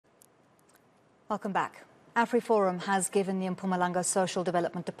Welcome back. Afriforum has given the Mpumalanga Social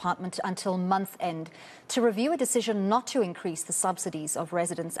Development Department until month end to review a decision not to increase the subsidies of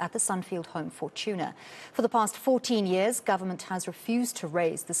residents at the Sunfield Home Fortuna. For the past 14 years, government has refused to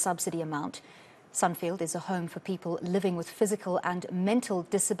raise the subsidy amount. Sunfield is a home for people living with physical and mental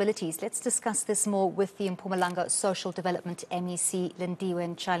disabilities. Let's discuss this more with the Mpumalanga Social Development MEC, Lindiwe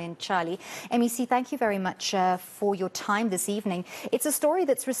Ntshalintshali. MEC, thank you very much for your time this evening. It's a story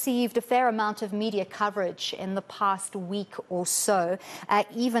that's received a fair amount of media coverage in the past week or so,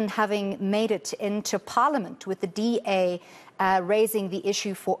 even having made it into Parliament with the DA raising the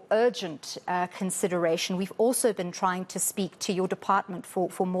issue for urgent consideration. We've also been trying to speak to your department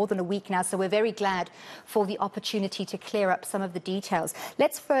for more than a week now, so we're very glad for the opportunity to clear up some of the details.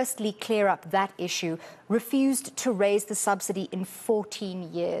 Let's firstly clear up that issue. Refused to raise the subsidy in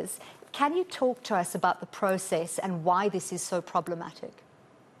 14 years. Can you talk to us about the process and why this is so problematic?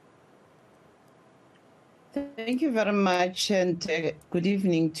 Thank you very much, and good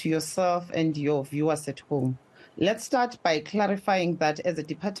evening to yourself and your viewers at home. Let's start by clarifying that as a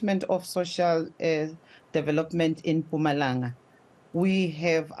Department of Social Development in Mpumalanga, we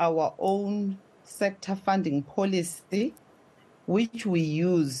have our own sector funding policy, which we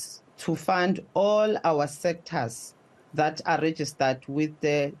use to fund all our sectors that are registered with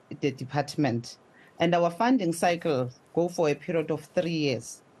the department. And our funding cycles go for a period of 3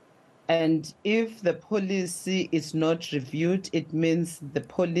 years. And if the policy is not reviewed, it means the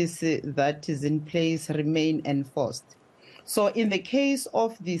policy that is in place remain enforced. So in the case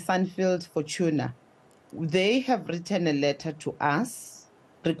of the Sunfield Fortuna, they have written a letter to us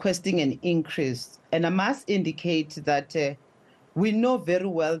requesting an increase. And I must indicate that we know very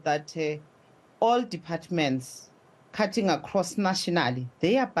well that all departments cutting across nationally,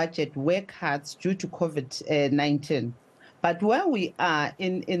 their budget were cut due to COVID-19. But where we are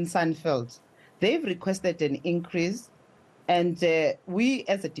in Sunfield, they've requested an increase, and we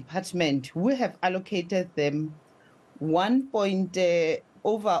as a department, we have allocated them over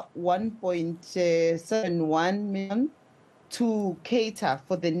 1.71 million to cater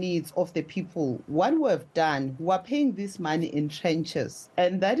for the needs of the people. What we have done, we are paying this money in tranches,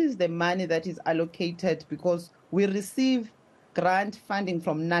 and that is the money that is allocated because we receive grant funding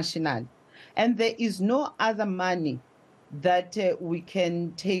from national, and there is no other money that we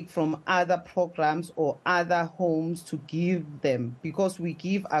can take from other programs or other homes to give them, because we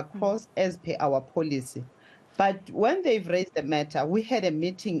give across as per our policy. But when they've raised the matter, we had a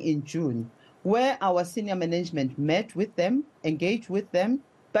meeting in June where our senior management met with them, engaged with them,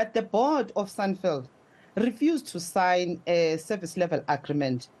 but the board of Sunfield refused to sign a service level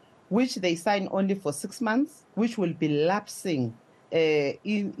agreement, which they signed only for 6 months, which will be lapsing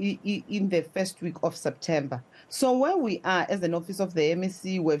in the first week of September. So where we are as an office of the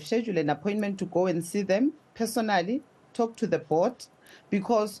MEC, we've scheduled an appointment to go and see them personally, talk to the board,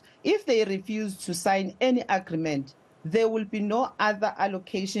 because if they refuse to sign any agreement, there will be no other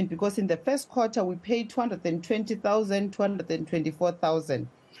allocation, because in the first quarter we paid 220,000, 224,000.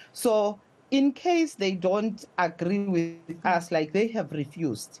 So in case they don't agree with us, like they have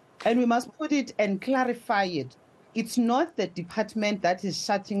refused, and we must put it and clarify it, it's not the department that is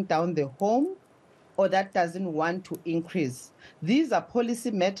shutting down the home or that doesn't want to increase. These are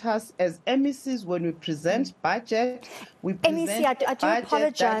policy matters. As MECs, when we present budget, we present MEC, I do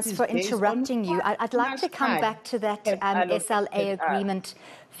apologize for interrupting you. I'd like to come back to that SLA agreement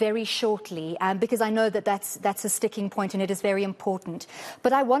very shortly, because I know that that's a sticking point and it is very important.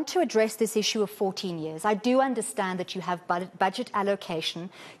 But I want to address this issue of 14 years. I do understand that you have budget allocation.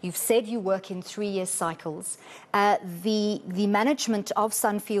 You've said you work in 3-year cycles. The management of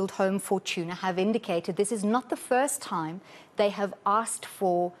Sunfield Home Fortuna have indicated this is not the first time they have asked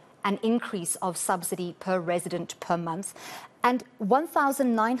for an increase of subsidy per resident per month, and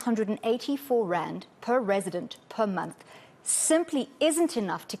 1,984 Rand per resident per month simply isn't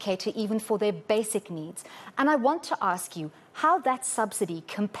enough to cater even for their basic needs. And I want to ask you how that subsidy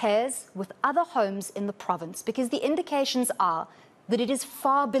compares with other homes in the province, because the indications are that it is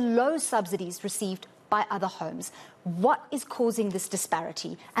far below subsidies received by other homes. What is causing this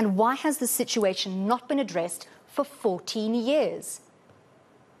disparity, and why has the situation not been addressed for 14 years?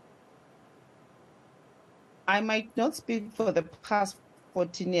 I might not speak for the past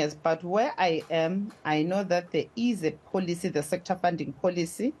 14 years, but where I am, I know that there is a policy, the sector funding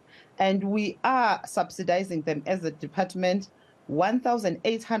policy, and we are subsidizing them as a department,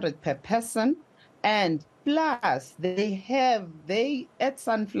 1,800 per person, and plus they at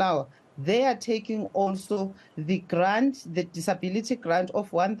Sunflower, they are taking also the grant, the disability grant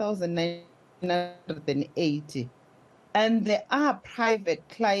of 1,980. and there are private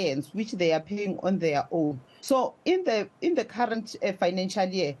clients which they are paying on their own. So in the current financial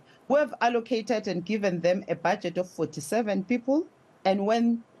year, we have allocated and given them a budget of 47 people, and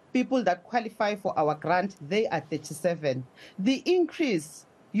when people that qualify for our grant, they are 37. The increase,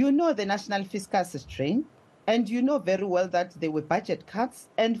 you know, the national fiscal strain, and you know very well that there were budget cuts.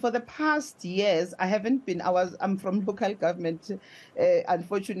 And for the past years, I'm from local government.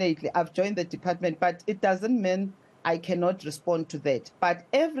 Unfortunately, I've joined the department, but it doesn't mean I cannot respond to that. But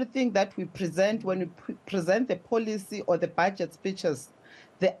everything that we present when we present the policy or the budget speeches,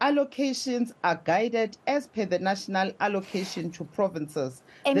 the allocations are guided as per the national allocation to provinces.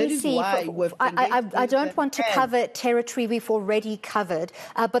 MEC, that is why I don't want to cover territory we've already covered,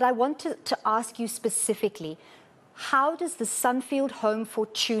 but I want to ask you specifically, how does the Sunfield Home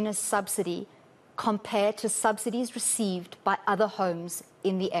Fortuna subsidy compare to subsidies received by other homes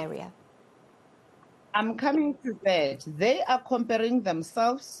in the area? I'm coming to that. They are comparing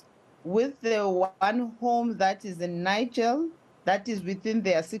themselves with the one home that is in Niger, that is within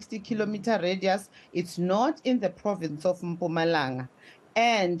their 60-kilometer radius. It's not in the province of Mpumalanga.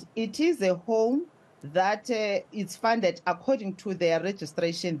 And it is a home that is funded according to their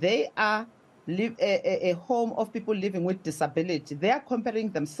registration. They are a home of people living with disability. They are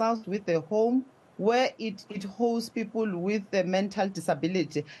comparing themselves with a home where it hosts people with a mental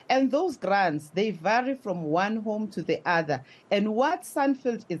disability. And those grants, they vary from one home to the other. And what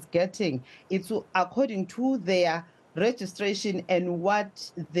Sunfield is getting, it's according to their registration and what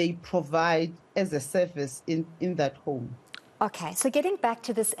they provide as a service in that home. Okay, so getting back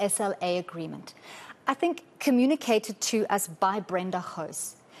to this SLA agreement, I think communicated to us by Brenda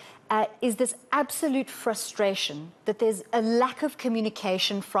Hoos is this absolute frustration that there's a lack of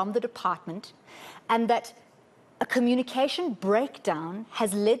communication from the department, and that a communication breakdown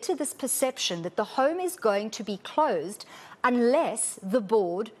has led to this perception that the home is going to be closed unless the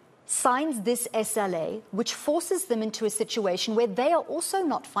board signs this SLA, which forces them into a situation where they are also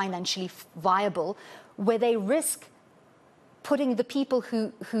not financially viable, where they risk putting the people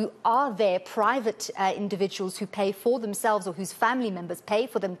who are there, private individuals who pay for themselves or whose family members pay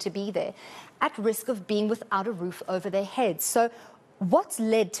for them to be there, at risk of being without a roof over their heads. So what's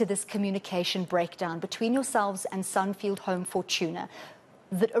led to this communication breakdown between yourselves and Sunfield Home Fortuna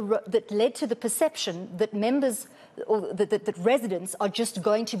that led to the perception that members or that residents are just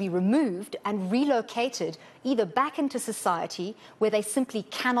going to be removed and relocated either back into society where they simply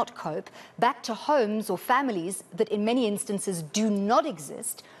cannot cope, back to homes or families that in many instances do not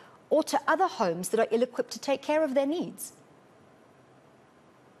exist, or to other homes that are ill-equipped to take care of their needs?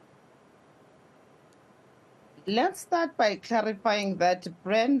 Let's start by clarifying that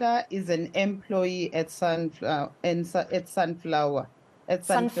Brenda is an employee at Sunfield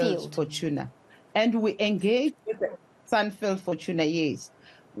Fortuna. And we engage with the Sunfield Fortuna, yes.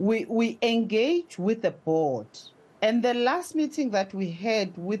 We engage with the board. And the last meeting that we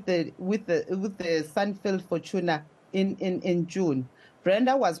had with the Sunfield Fortuna in June,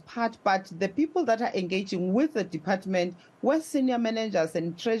 Brenda was part, but the people that are engaging with the department were senior managers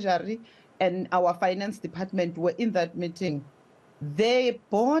and treasury, and our finance department were in that meeting. The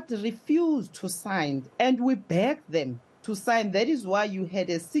board refused to sign, and we begged them to sign. That is why you had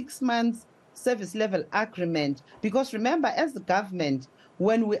a 6-month service level agreement. Because remember, as the government,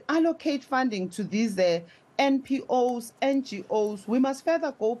 when we allocate funding to these NPOs, NGOs, we must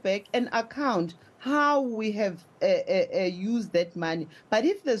further go back and account how we have used that money. But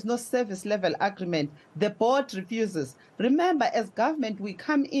if there's no service level agreement, the board refuses. Remember, as government, we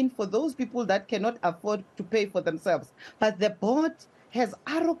come in for those people that cannot afford to pay for themselves. But the board has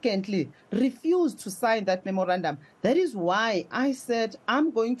arrogantly refused to sign that memorandum. That is why I said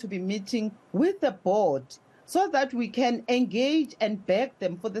I'm going to be meeting with the board so that we can engage and beg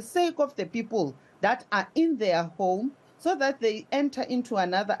them for the sake of the people that are in their home, so that they enter into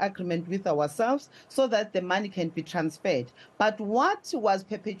another agreement with ourselves so that the money can be transferred. But what was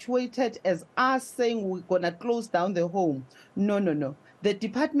perpetuated as us saying we're going to close down the home, no. The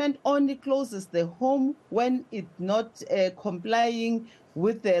department only closes the home when it's not complying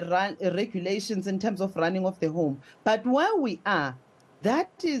with the regulations in terms of running of the home. But where we are,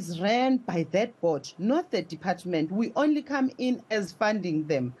 that is ran by that board, not the department. We only come in as funding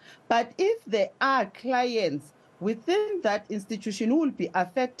them. But if there are clients within that institution who will be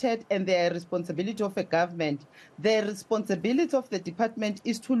affected and their responsibility of a government, the responsibility of the department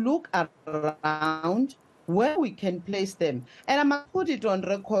is to look around where we can place them. And I must put it on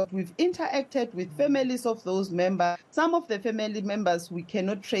record, we've interacted with families of those members. Some of the family members we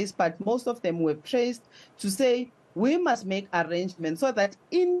cannot trace, but most of them were traced to say we must make arrangements so that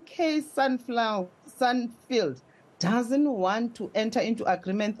in case Sunfield doesn't want to enter into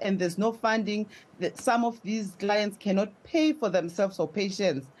agreement and there's no funding, that some of these clients cannot pay for themselves or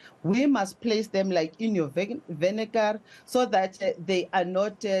patients, we must place them like in your vinegar so that they are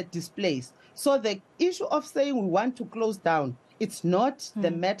not displaced. So the issue of saying we want to close down, it's not the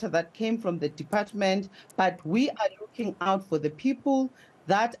matter that came from the department, but we are looking out for the people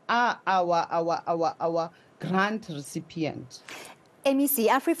that are our grant recipient. MEC,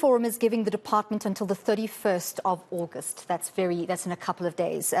 Afriforum is giving the department until the 31st of August. That's in a couple of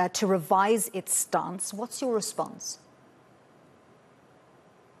days, to revise its stance. What's your response?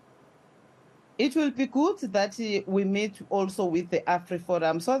 It will be good that we meet also with the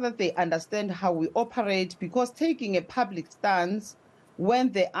Afriforum so that they understand how we operate, because taking a public stance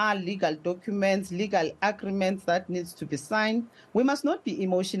when there are legal documents, legal agreements that needs to be signed, we must not be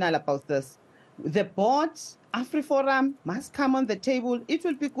emotional about this. The board, Afriforum, must come on the table. It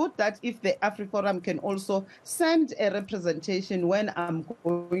will be good that if the Afriforum can also send a representation when I'm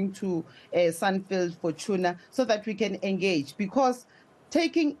going to Sunfield Fortuna so that we can engage, because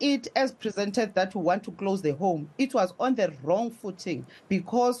taking it as presented that we want to close the home, it was on the wrong footing,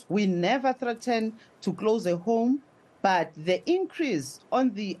 because we never threatened to close the home, but the increase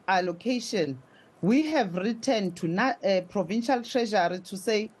on the allocation, we have written to provincial treasury to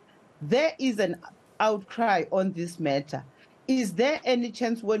say, there is an outcry on this matter. Is there any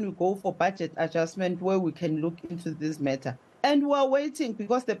chance when we go for budget adjustment where we can look into this matter? And we're waiting,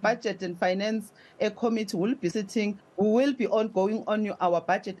 because the Budget and Finance Committee will be sitting. We will be going on our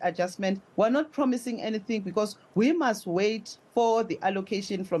budget adjustment. We're not promising anything because we must wait for the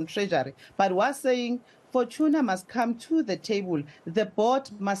allocation from Treasury. But we're saying Fortuna must come to the table. The board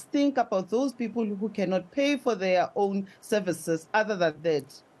must think about those people who cannot pay for their own services other than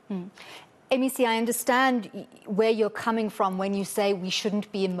that. MEC, I understand where you're coming from when you say we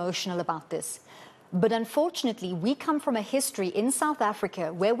shouldn't be emotional about this. But unfortunately, we come from a history in South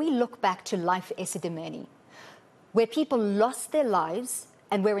Africa where we look back to life esidimeni, where people lost their lives,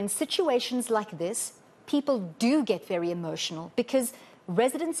 and where in situations like this, people do get very emotional, because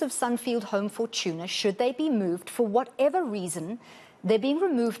residents of Sunfield Home Fortuna, should they be moved for whatever reason, they're being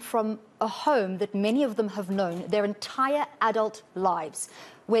removed from a home that many of them have known their entire adult lives,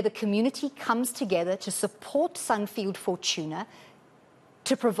 where the community comes together to support Sunfield Fortuna,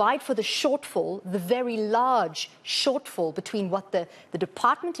 to provide for the shortfall, the very large shortfall between what the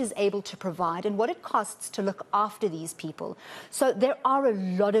department is able to provide and what it costs to look after these people. So there are a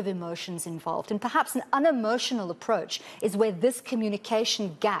lot of emotions involved, and perhaps an unemotional approach is where this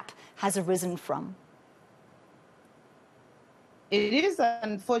communication gap has arisen from. It is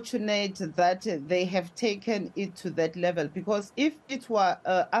unfortunate that they have taken it to that level, because if it were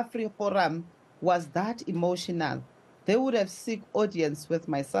Afriforum was that emotional, they would have seek audience with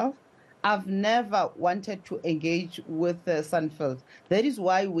myself. I've never wanted to engage with Sunfield. That is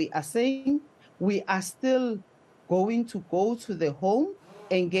why we are saying we are still going to go to the home,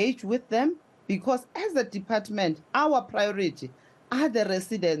 engage with them, because as a department, our priority are the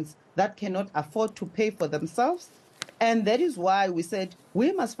residents that cannot afford to pay for themselves. And that is why we said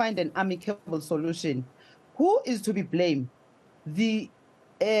we must find an amicable solution. Who is to be blamed? The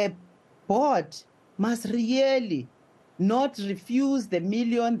board must really not refuse the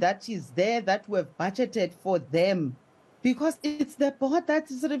million that is there that we've budgeted for them, because it's the board that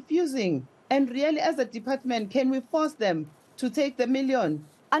is refusing. And really, as a department, can we force them to take the million?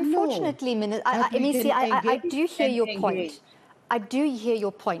 Unfortunately, no. I do hear your point. I do hear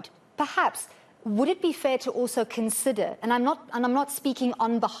your point. Perhaps, would it be fair to also consider, and I'm not speaking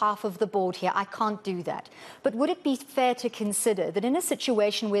on behalf of the board here, I can't do that, but would it be fair to consider that in a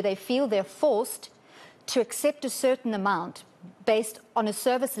situation where they feel they're forced to accept a certain amount based on a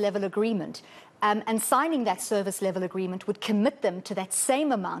service level agreement, and signing that service level agreement would commit them to that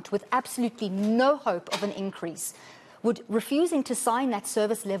same amount with absolutely no hope of an increase? Would refusing to sign that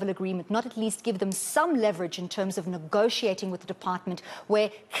service level agreement not at least give them some leverage in terms of negotiating with the department,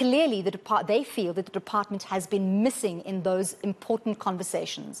 where clearly they feel that the department has been missing in those important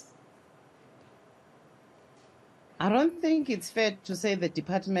conversations? I don't think it's fair to say the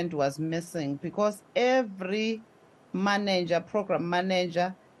department was missing, because every manager, program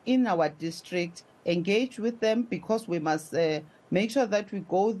manager in our district engage with them, because we must make sure that we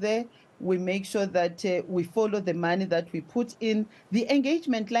go there. We make sure that we follow the money that we put in. The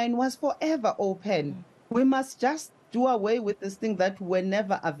engagement line was forever open. We must just do away with this thing that were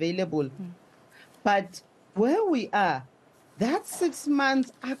never available. But where we are, that 6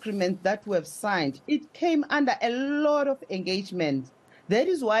 months agreement that we have signed, it came under a lot of engagement. That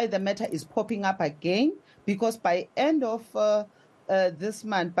is why the matter is popping up again, because by end of this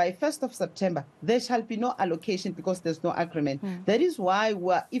month, by 1st of September, there shall be no allocation because there's no agreement. That is why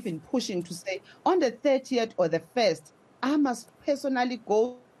we're even pushing to say on the 30th or the 1st, I must personally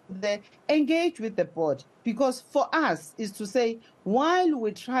go there, engage with the board, because for us is to say, while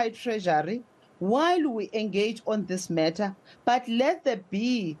we try Treasury, while we engage on this matter, but let there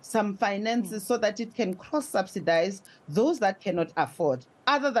be some finances so that it can cross-subsidize those that cannot afford,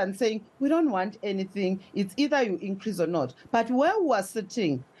 other than saying, we don't want anything, it's either you increase or not. But where we are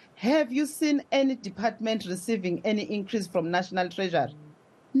sitting, have you seen any department receiving any increase from National Treasury?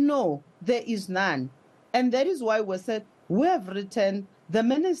 No, there is none. And that is why we said, we have written, the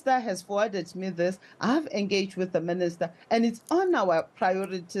minister has forwarded me this, I've engaged with the minister, and it's on our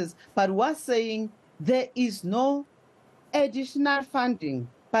priorities, but we're saying there is no additional funding.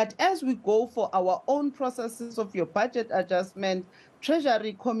 But as we go for our own processes of your budget adjustment,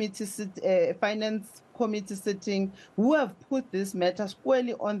 Treasury Committee, Finance Committee sitting, who have put this matter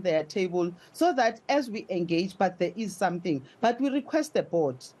squarely on their table so that as we engage, but there is something. But we request the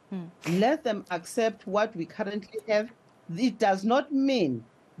board, let them accept what we currently have. It does not mean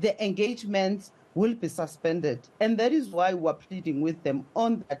the engagements will be suspended. And that is why we're pleading with them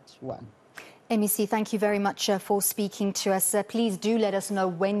on that one. MEC, thank you very much for speaking to us. Please do let us know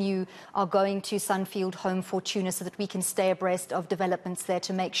when you are going to Sunfield Home Fortuna so that we can stay abreast of developments there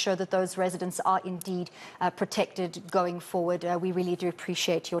to make sure that those residents are indeed protected going forward. We really do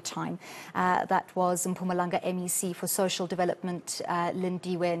appreciate your time. That was Mpumalanga MEC for Social Development,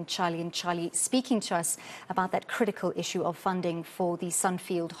 Lindiwe Ntshalintshali, speaking to us about that critical issue of funding for the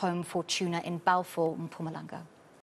Sunfield Home Fortuna in Balfour, Mpumalanga.